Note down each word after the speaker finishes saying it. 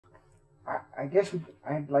I guess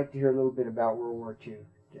I'd like to hear a little bit about World War II,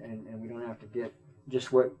 and we don't have to get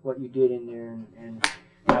just what you did in there and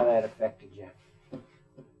how that affected you.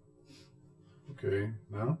 Okay,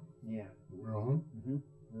 now? Yeah. We're on? Mm-hmm.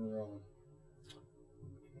 We're on.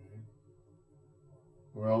 Okay.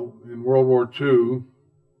 Well, in World War II,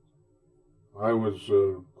 I was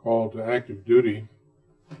called to active duty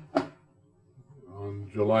on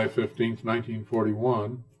July 15th,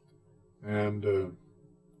 1941, and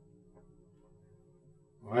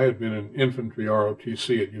I had been an infantry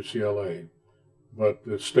ROTC at UCLA, but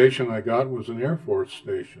the station I got was an Air Force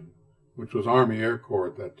station, which was Army Air Corps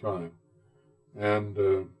at that time.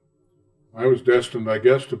 And I was destined, I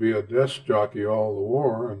guess, to be a desk jockey all the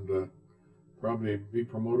war and probably be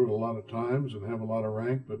promoted a lot of times and have a lot of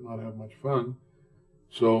rank but not have much fun.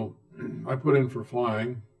 So I put in for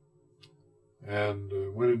flying and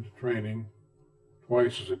went into training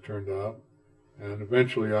twice, as it turned out. And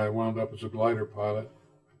eventually I wound up as a glider pilot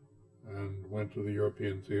and went to the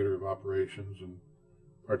European Theater of Operations and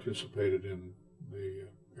participated in the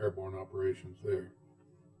airborne operations there.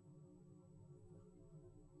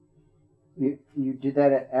 You did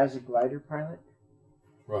that as a glider pilot?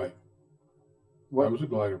 Right. What? I was a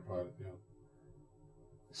glider pilot, yeah.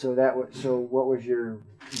 So what was your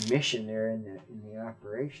mission there in the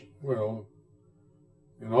operation? Well,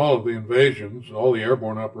 in all of the invasions, all the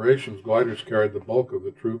airborne operations, gliders carried the bulk of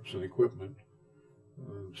the troops and equipment.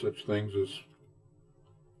 Such things as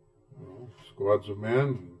squads of men,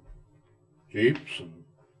 and jeeps, and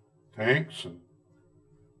tanks, and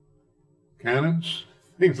cannons,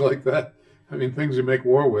 things like that. I mean, things you make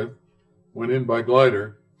war with went in by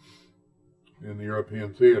glider in the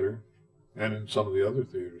European theater and in some of the other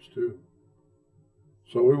theaters too.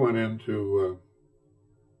 So we went into,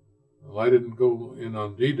 I didn't go in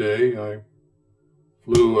on D-Day. I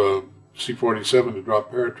flew C-47 to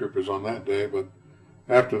drop paratroopers on that day, but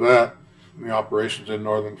after that, the operations in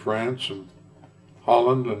northern France and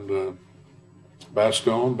Holland and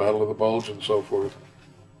Bastogne, Battle of the Bulge, and so forth,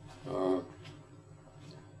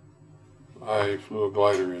 I flew a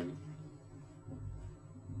glider in.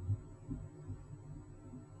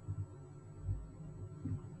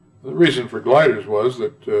 The reason for gliders was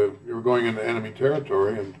that you were going into enemy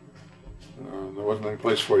territory and there wasn't any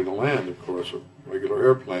place for you to land, of course, a regular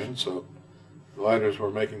airplane, so gliders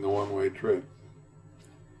were making the one-way trip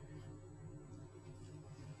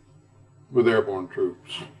with airborne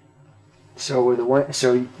troops. So the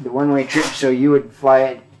one-way trip, so you would fly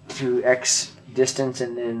it to X distance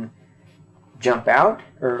and then jump out,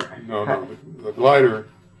 or no, the glider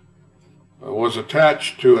was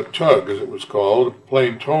attached to a tug, as it was called, a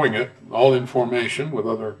plane towing it, all in formation with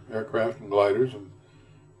other aircraft and gliders and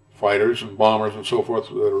fighters and bombers and so forth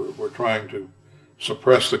that were trying to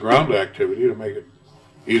suppress the ground activity to make it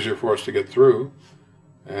easier for us to get through.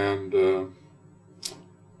 And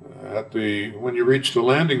when you reached the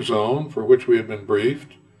landing zone, for which we had been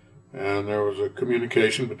briefed, and there was a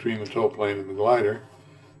communication between the tow plane and the glider,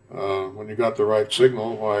 when you got the right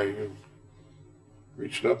signal, why, you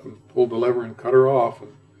reached up and pulled the lever and cut her off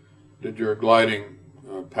and did your gliding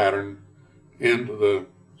pattern into the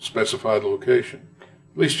specified location.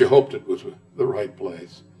 At least you hoped it was the right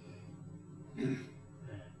place.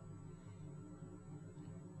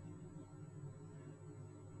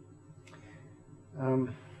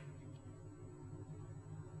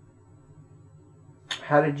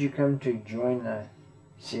 How did you come to join the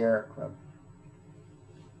Sierra Club?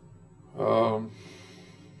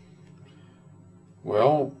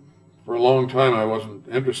 Well, for a long time I wasn't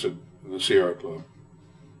interested in the Sierra Club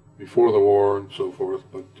before the war and so forth,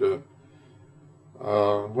 but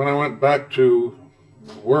when I went back to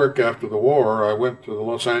work after the war, I went to the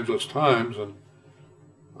Los Angeles Times and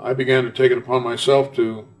I began to take it upon myself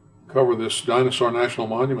to cover this Dinosaur National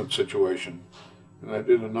Monument situation. And I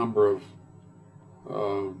did a number of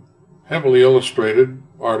heavily illustrated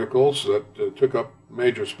articles that took up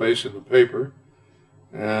major space in the paper,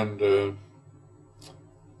 and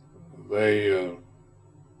they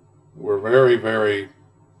were very, very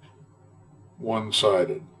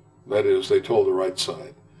one-sided. That is, they told the right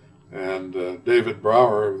side. And David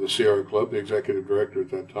Brower of the Sierra Club, the executive director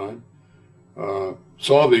at that time,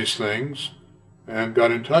 saw these things and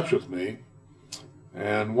got in touch with me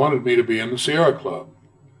and wanted me to be in the Sierra Club.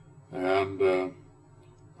 And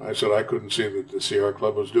I said I couldn't see that the Sierra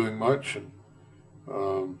Club was doing much, and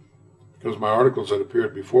because my articles had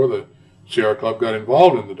appeared before the Sierra Club got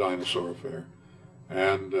involved in the dinosaur affair.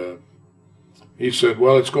 And he said,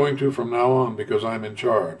 well, it's going to from now on because I'm in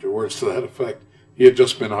charge, or words to that effect. He had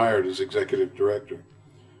just been hired as executive director.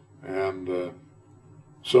 And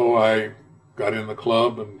so I got in the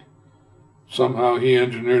club and somehow he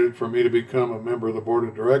engineered it for me to become a member of the board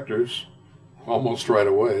of directors almost right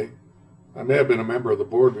away. I may have been a member of the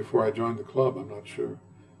board before I joined the club, I'm not sure.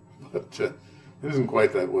 But it isn't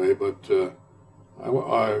quite that way. But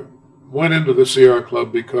I went into the Sierra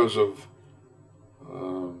Club because of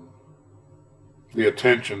the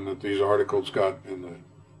attention that these articles got in the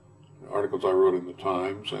articles I wrote in the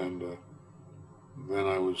Times, and then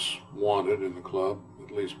I was wanted in the club,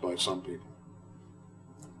 at least by some people.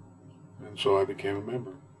 And so I became a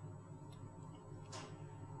member.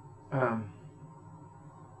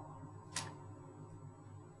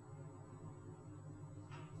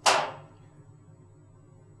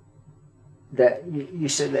 That you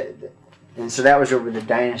said that, and so that was over the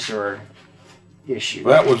dinosaur issue.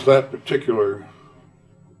 That was that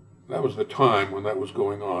was the time when that was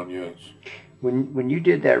going on, yes. When you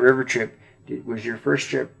did that river trip, was your first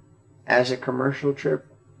trip as a commercial trip?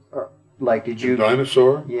 Or, like, did you...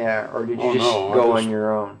 Dinosaur? Yeah, or did you go on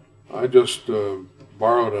your own? I just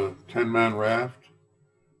borrowed a 10-man raft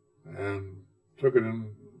and took it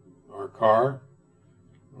in our car,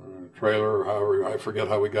 or a trailer, or however, I forget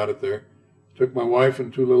how we got it there. Took my wife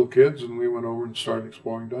and 2 little kids, and we went over and started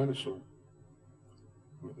exploring Dinosaur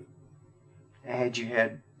with it. Had you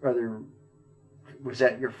had other... Was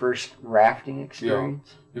that your first rafting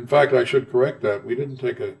experience? Yeah. In fact, I should correct that. We didn't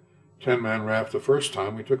take a 10-man raft the first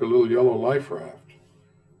time. We took a little yellow life raft.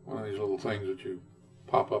 One of these little things that you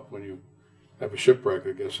pop up when you have a shipwreck,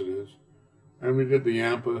 I guess it is. And we did the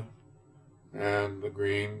Yampa and the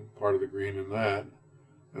green, part of the green in that.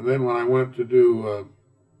 And then when I went to do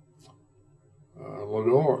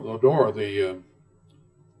Lodore, the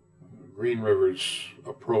Green River's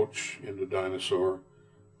approach into Dinosaur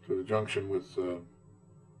to the junction with the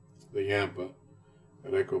Yampa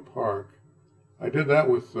at Echo Park, I did that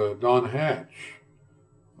with Don Hatch,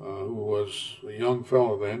 who was a young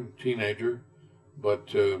fellow then, teenager,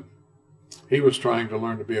 but he was trying to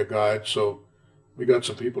learn to be a guide, so we got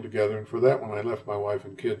some people together, and for that one I left my wife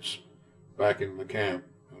and kids back in the camp,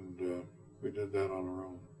 and we did that on our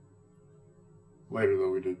own. Later,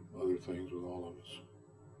 though, we did other things with all of us.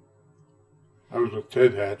 I was with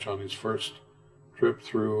Ted Hatch on his first trip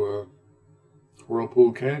through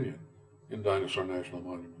Whirlpool Canyon in Dinosaur National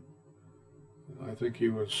Monument. And I think he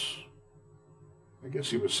was, I guess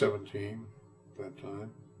he was 17 at that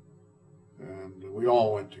time. And we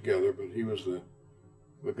all went together, but he was the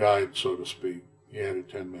guide, so to speak. He had a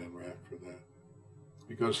 10-man raft for that.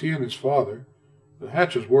 Because he and his father, the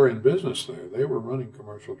Hatches were in business there. They were running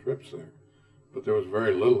commercial trips there. But there was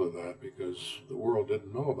very little of that because the world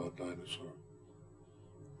didn't know about Dinosaur.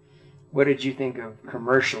 What did you think of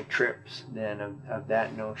commercial trips then, of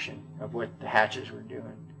that notion, of what the Hatches were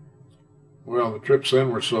doing? Well, the trips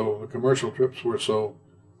then the commercial trips were so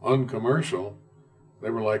uncommercial, they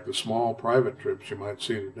were like the small private trips you might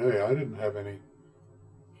see today. I didn't have any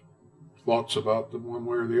thoughts about them one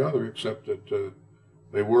way or the other, except that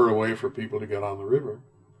they were a way for people to get on the river.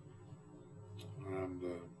 And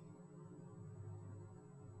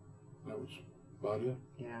that was about it.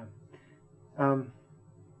 Yeah.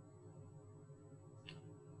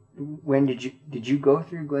 When did you go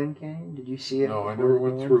through Glen Canyon? Did you see it? No, I never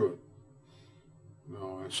went through it.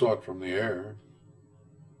 No, I saw it from the air.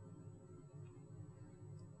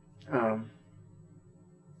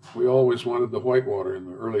 We always wanted the whitewater in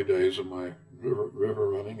the early days of my river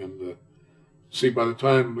running, and see, by the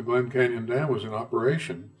time the Glen Canyon Dam was in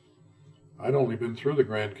operation, I'd only been through the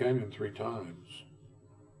Grand Canyon 3 times,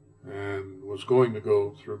 and was going to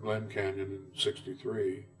go through Glen Canyon in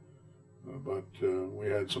 '63. But we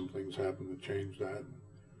had some things happen that changed that.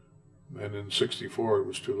 And in '64, it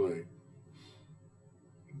was too late.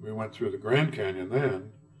 We went through the Grand Canyon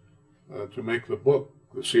then to make the book,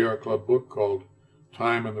 the Sierra Club book called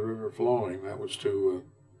Time and the River Flowing. That was to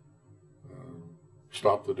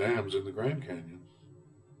stop the dams in the Grand Canyon.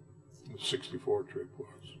 The '64 trip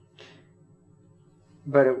was.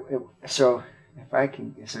 But so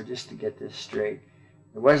just to get this straight,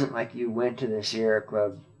 it wasn't like you went to the Sierra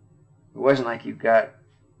Club. It wasn't like you got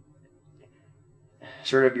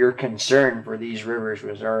sort of your concern for these rivers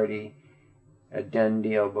was already a done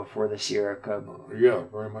deal before the Sierra Club. Yeah,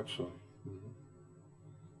 very much so.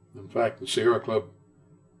 Mm-hmm. In fact, the Sierra Club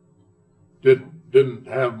didn't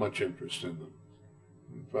have much interest in them.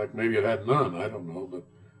 In fact, maybe it had none, I don't know, but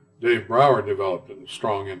Dave Brower developed a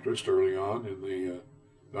strong interest early on in the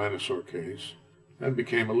Dinosaur case and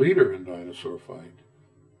became a leader in Dinosaur fight.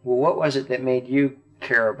 Well, what was it that made you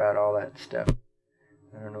care about all that stuff?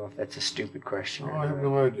 I don't know if that's a stupid question. I have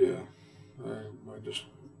no idea. I just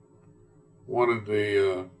wanted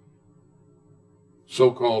the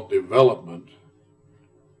so-called development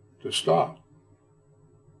to stop.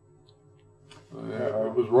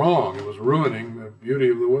 It was wrong. It was ruining the beauty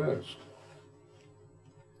of the West.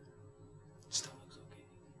 Still looks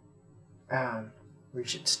okay. We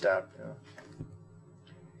should stop now.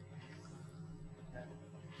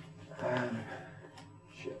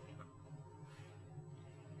 Shit.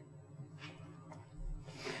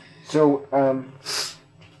 So,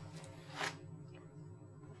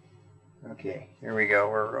 okay, here we go.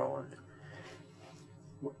 We're rolling.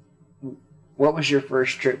 What was your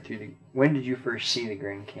first trip through when did you first see the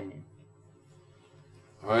Grand Canyon?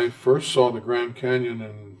 I first saw the Grand Canyon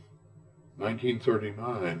in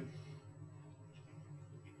 1939.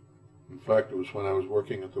 In fact, it was when I was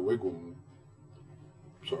working at the Wigwam.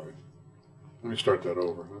 Sorry. Let me start that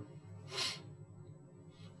over.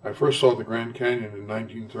 I first saw the Grand Canyon in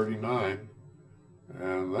 1939,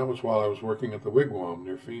 and that was while I was working at the Wigwam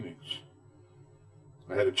near Phoenix.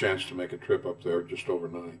 I had a chance to make a trip up there just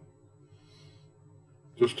overnight,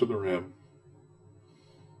 just to the rim.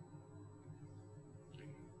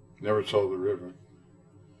 Never saw the river.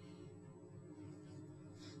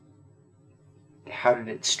 How did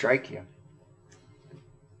it strike you?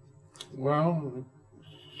 Well, it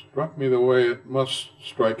struck me the way it must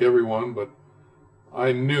strike everyone, but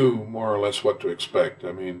I knew more or less what to expect.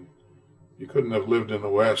 I mean, you couldn't have lived in the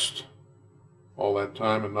West all that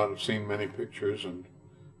time and not have seen many pictures, and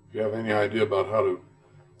if you have any idea about how to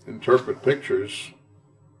interpret pictures,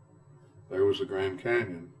 there was the Grand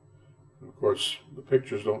Canyon. And of course, the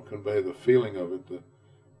pictures don't convey the feeling of it,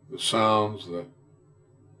 the sounds, the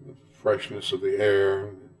freshness of the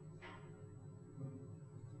air,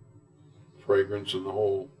 the fragrance, and the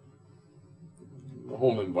whole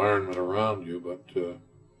environment around you. But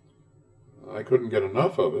I couldn't get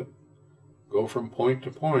enough of it. Go from point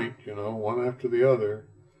to point, you know, one after the other.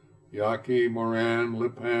 Yaqui, Moran,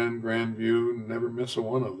 Lipan, Grandview, never miss a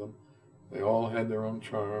one of them. They all had their own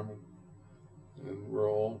charm, and were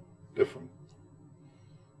all different.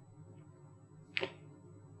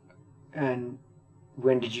 And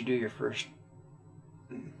when did you do your first?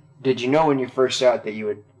 Did you know when you first saw it that you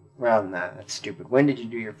would? Well, nah, that's stupid. When did you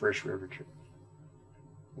do your first river trip?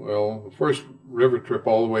 Well, the first river trip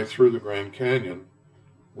all the way through the Grand Canyon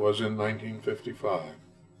was in 1955.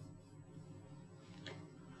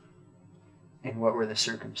 And what were the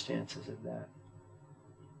circumstances of that?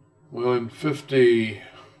 Well, in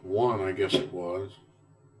 51, I guess it was,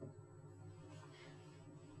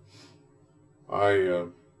 I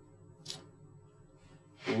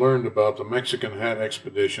learned about the Mexican Hat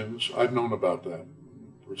expeditions. I'd known about that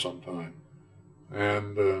for some time.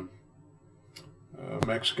 And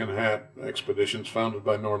Mexican Hat expeditions founded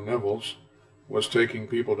by Norm Nevels was taking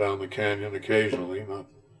people down the canyon occasionally, not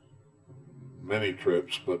many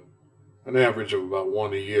trips, but an average of about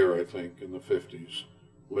one a year, I think, in the 50s,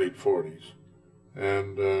 late 40s.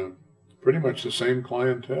 And pretty much the same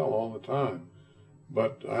clientele all the time.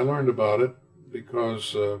 But I learned about it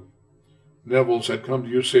because Nevels had come to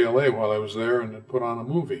UCLA while I was there and had put on a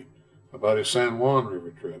movie about his San Juan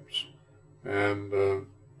river trips. And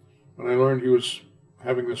when I learned he was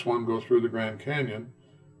having this one go through the Grand Canyon,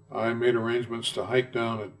 I made arrangements to hike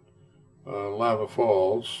down at Lava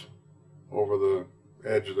Falls over the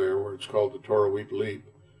edge there where it's called the Toroweat Leap,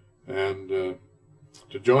 and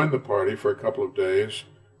to join the party for a couple of days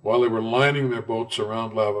while they were lining their boats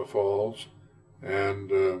around Lava Falls, and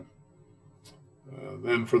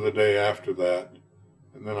then for the day after that.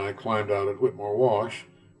 And then I climbed out at Whitmore Wash,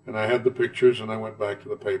 and I had the pictures, and I went back to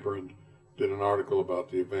the paper and did an article about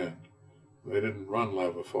the event. They didn't run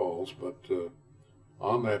Lava Falls, but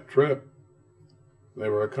on that trip, they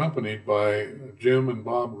were accompanied by Jim and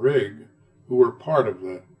Bob Rigg, who were part of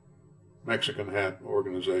the Mexican Hat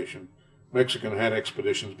organization. Mexican Hat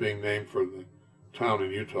expeditions being named for the town in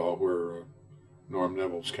Utah where Norm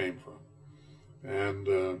Nevels came from. And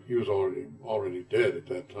he was already dead at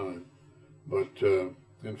that time. But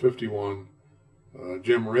in 51,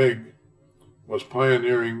 Jim Rigg was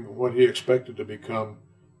pioneering what he expected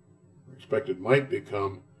might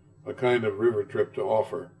become a kind of river trip to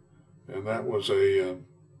offer. And that was a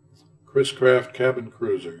Chris Craft cabin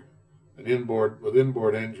cruiser, with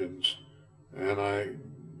inboard engines. And I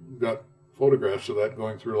got photographs of that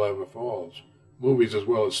going through Lava Falls, movies as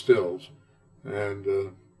well as stills.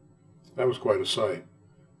 And that was quite a sight.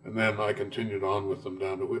 And then I continued on with them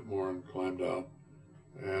down to Whitmore and climbed out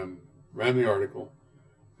and ran the article.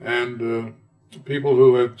 And people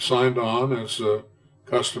who had signed on as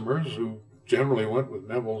customers, who generally went with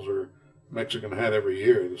Nevels or Mexican Hat every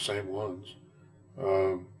year, the same ones,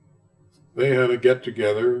 they had a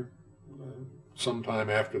get-together sometime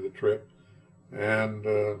after the trip, And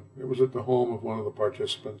it was at the home of one of the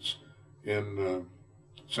participants in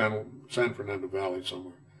San Fernando Valley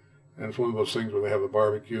somewhere. And it's one of those things where they have a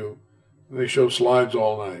barbecue, and they show slides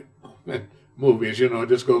all night. And movies, you know, it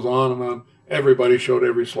just goes on and on. Everybody showed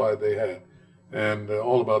every slide they had, and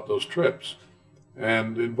all about those trips.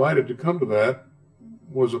 And invited to come to that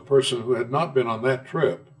was a person who had not been on that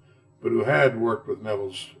trip, but who had worked with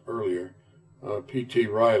Neville's earlier, P.T.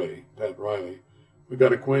 Riley, Pat Riley. We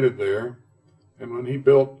got acquainted there, and when he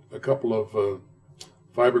built a couple of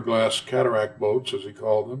fiberglass cataract boats, as he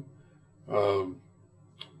called them,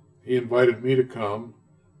 he invited me to come,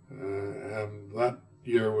 and that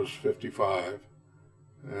year was 55,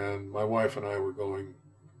 and my wife and I were going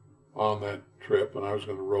on that trip, and I was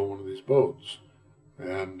going to row one of these boats.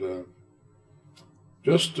 And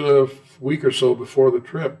just a week or so before the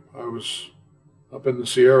trip, I was up in the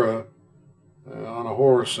Sierra on a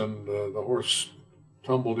horse, and the horse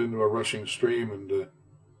tumbled into a rushing stream, and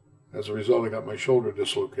as a result, I got my shoulder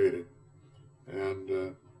dislocated.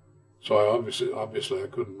 And so I obviously I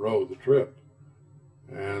couldn't row the trip.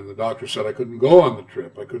 And the doctor said I couldn't go on the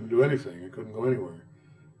trip. I couldn't do anything. I couldn't go anywhere.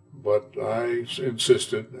 But I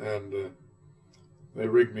insisted, and they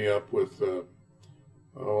rigged me up with a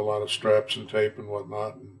lot of straps and tape and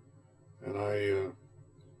whatnot. And I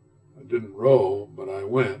didn't row, but I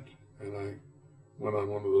went. And I went on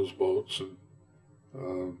one of those boats,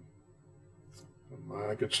 and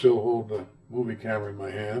I could still hold the movie camera in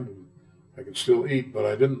my hand, and I could still eat, but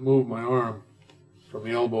I didn't move my arm from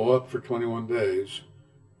the elbow up for 21 days.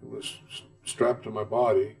 It was strapped to my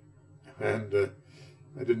body, and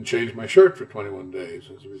I didn't change my shirt for 21 days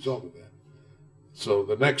as a result of that. So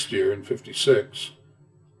the next year, in 56,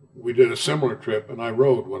 we did a similar trip, and I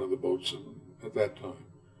rowed one of the boats at that time.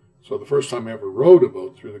 So the first time I ever rowed a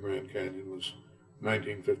boat through the Grand Canyon was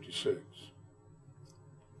 1956.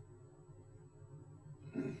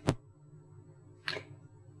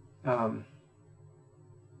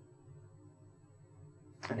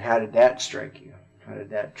 And how did that strike you? How did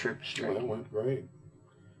that trip strike you? That went great.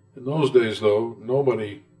 In those days, though,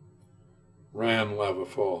 nobody ran Lava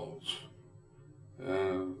Falls.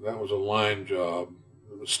 That was a line job.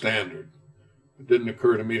 It was standard. It didn't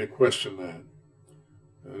occur to me to question that.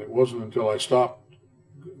 And it wasn't until I stopped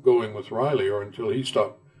going with Riley, or until he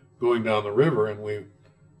stopped going down the river and we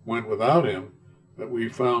went without him, that we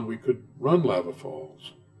found we could run Lava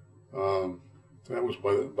Falls. That was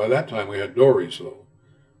by that time we had dories, though.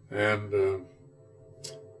 And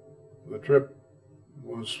the trip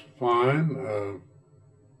was fine.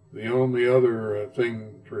 The only other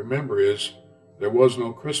thing to remember is there was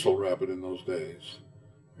no crystal rapid in those days.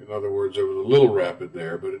 In other words, there was a little rapid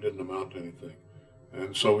there, but it didn't amount to anything.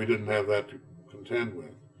 And so we didn't have that to contend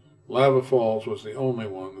with. Lava Falls was the only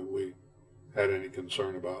one that we had any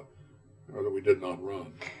concern about, or that we did not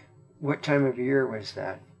run. What time of year was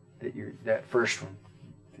that first one,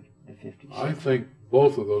 the 56? I think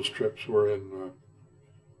both of those trips were in,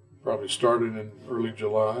 probably started in early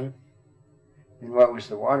July. And what was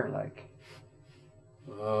the water like?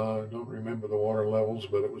 I don't remember the water levels,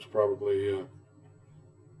 but it was probably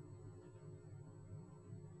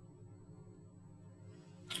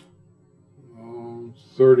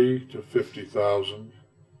 30 to 50,000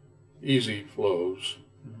 easy flows.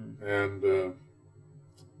 Mm-hmm. And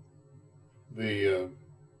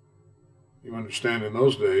you understand, in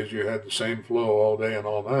those days you had the same flow all day and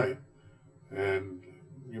all night, and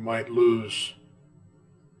you might lose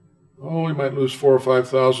 4,000 or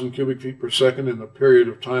 5,000 cubic feet per second in the period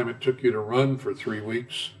of time it took you to run for 3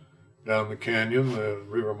 weeks down the canyon. The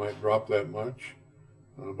river might drop that much,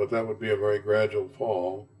 but that would be a very gradual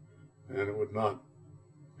fall, and it would not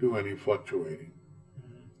do any fluctuating.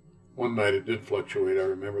 Mm-hmm. One night it did fluctuate. I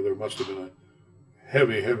remember there must have been a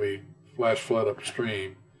heavy flash flood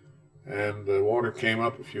upstream, and the water came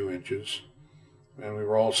up a few inches, and we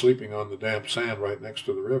were all sleeping on the damp sand right next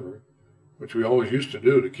to the river, which we always used to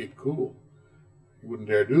do to keep cool. You wouldn't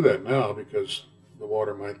dare do that now because the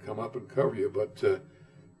water might come up and cover you, but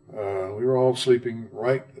we were all sleeping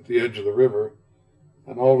right at the edge of the river,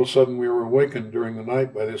 and all of a sudden we were awakened during the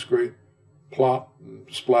night by this great plop and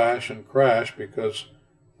splash and crash, because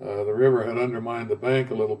the river had undermined the bank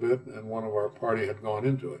a little bit, and one of our party had gone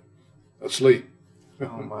into it, asleep.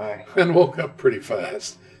 Oh my. And woke up pretty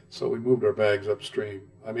fast. So we moved our bags up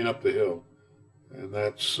the hill. And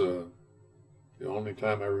that's the only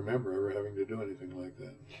time I remember ever having to do anything like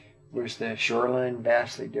that. Was the shoreline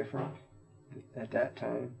vastly different at that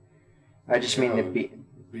time? I just mean the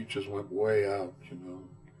beaches went way out,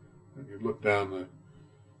 And you'd look down the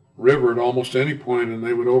river at almost any point and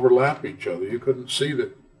they would overlap each other. You couldn't see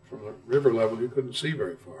that from the river level, you couldn't see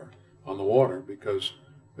very far on the water, because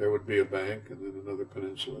there would be a bank and then another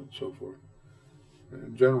peninsula and so forth.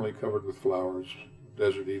 And generally covered with flowers,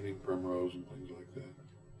 desert evening primrose and things like that.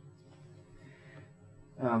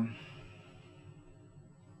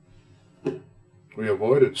 We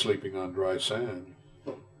avoided sleeping on dry sand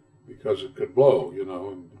because it could blow, you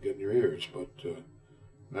know, and get in your ears. But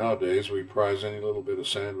nowadays we prize any little bit of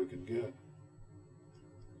sand we can get.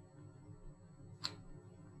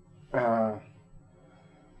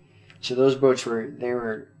 So those boats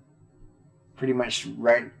were pretty much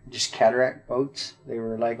just cataract boats. They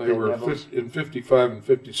were like they were in 55 and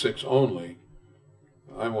 56 only.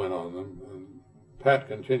 I went on them, and Pat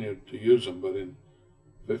continued to use them, but in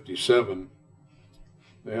 57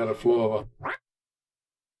 they had a flow of